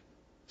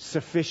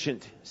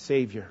 sufficient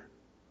Savior.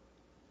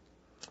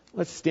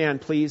 Let's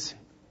stand, please.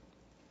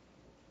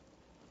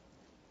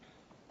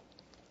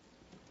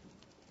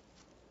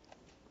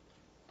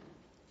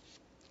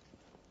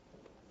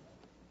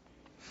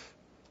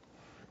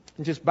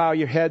 And just bow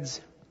your heads.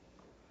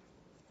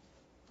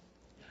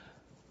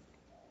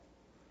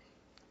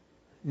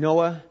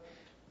 Noah,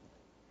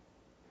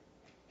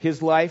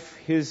 his life,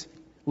 his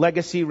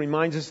legacy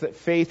reminds us that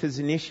faith is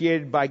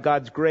initiated by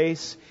God's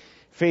grace.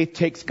 Faith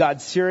takes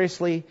God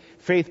seriously.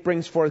 Faith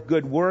brings forth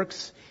good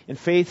works. And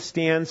faith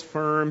stands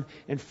firm.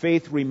 And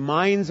faith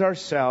reminds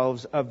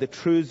ourselves of the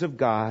truths of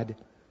God.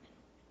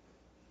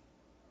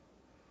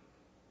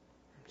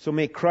 So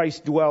may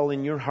Christ dwell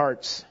in your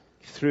hearts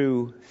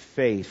through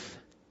faith.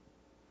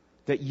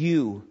 That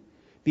you,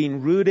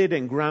 being rooted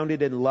and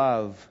grounded in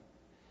love,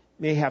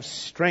 may have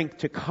strength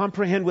to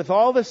comprehend with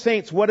all the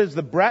saints what is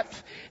the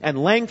breadth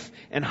and length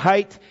and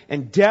height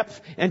and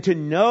depth, and to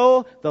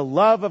know the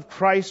love of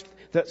Christ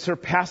that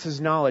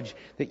surpasses knowledge,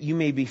 that you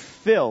may be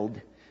filled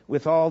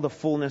with all the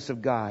fullness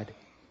of God.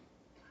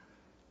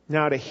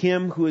 Now to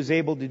Him who is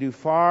able to do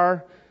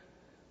far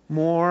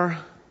more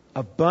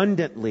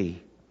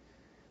abundantly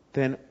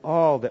than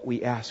all that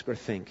we ask or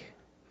think,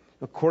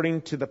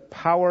 according to the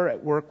power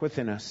at work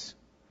within us.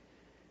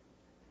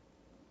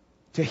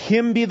 To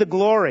Him be the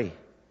glory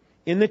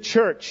in the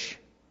church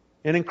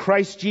and in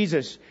Christ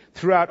Jesus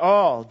throughout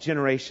all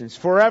generations,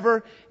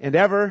 forever and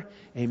ever.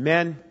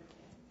 Amen.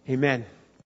 Amen.